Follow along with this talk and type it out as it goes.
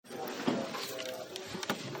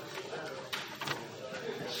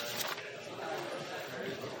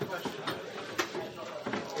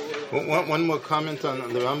One more comment on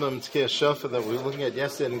the Rambam Tzkiya Shofar that we were looking at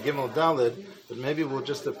yesterday in Gimel Daled, but maybe we'll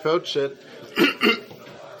just approach it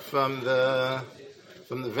from the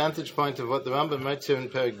vantage point of what the Rambam writes here in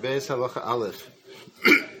Perek Beis Halacha Aleph.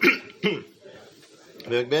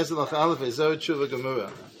 Perek Beis Halacha Aleph is Zohar Tshuva Gemura.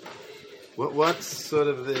 What's sort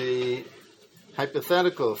of the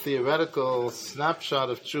hypothetical, theoretical snapshot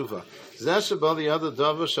of tshuva? Zeh sheba liyada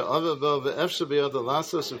davar she'aver bo ve'efsheh biyada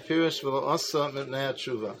lasos u'pirish v'lo osa mipnei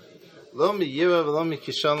tshuva. Lo miyira v'lo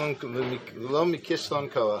mikishalon v'lo mikishlon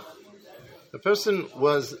koach. The person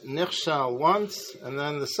was nichshal once, and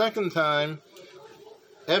then the second time,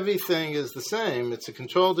 everything is the same. It's a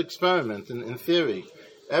controlled experiment in theory.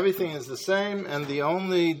 Everything is the same, and the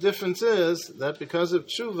only difference is that because of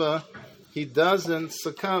tshuva, he doesn't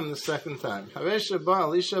succumb the second time. All the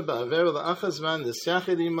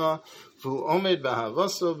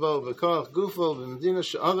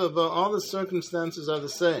circumstances are the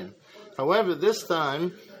same. However, this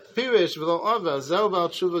time, Pirish v'lo ava zeh ba'al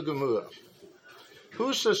tshuva gemura.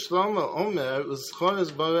 Husha Shlomo Omer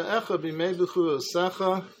uzchores baraecha b'mei b'chur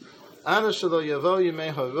usacha ada shelo yavo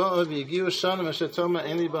yimei hara'a v'yigiu shanim asher toma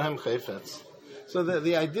ein li bahem chayfetz. So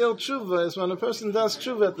the ideal tshuva is when a person does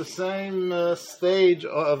tshuva at the same stage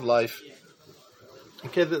of life.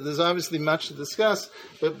 Okay, there's obviously much to discuss,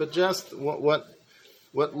 but just what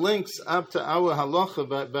links up to our halacha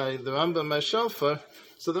by the Rambam by Shofar.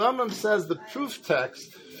 So the Rambam says the proof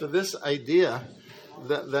text for this idea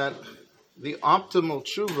that the optimal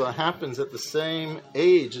tshuva happens at the same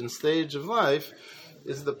age and stage of life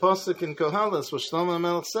is the pasuk in Koheles where Shlomo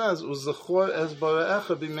HaMelech says, "U'zachor es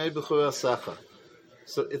baraecha b'mei b'chur asacha."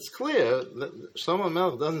 So it's clear that Shlomo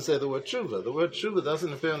HaMelech doesn't say the word tshuva. The word tshuva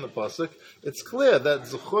doesn't appear in the pasuk. It's clear that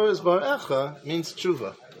Zachor es baraecha means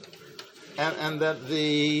tshuva, and that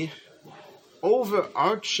the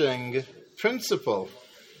overarching principle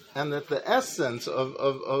and that the essence of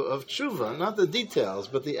tshuva, not the details,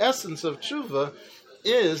 but the essence of tshuva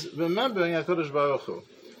is remembering HaKadosh Baruch Hu.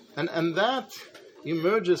 And that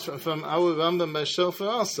emerges from our Rambam by Shofar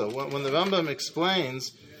also. When the Rambam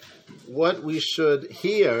explains what we should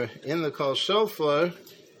hear in the Kol Shofar,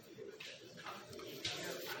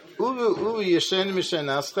 Uru yeshenu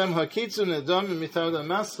mishenaschem hakitzu nedam mitard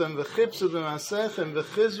hamaschem v'chipsu b'masechem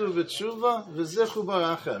v'chizru b'tshuva v'zichu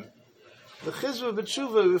barachem. The chizru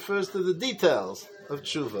b'tshuva refers to the details of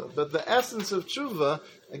tshuva, but the essence of tshuva,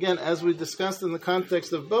 again, as we discussed in the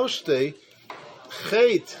context of Boshti,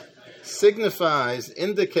 chet signifies,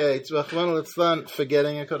 indicates, Rachmana litzlan,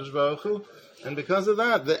 forgetting HaKadosh Baruch Hu, and because of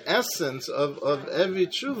that, the essence of every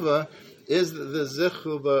tshuva is the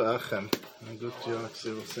zichu barachem. Good to you,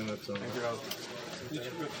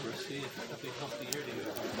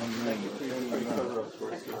 Thank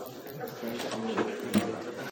you.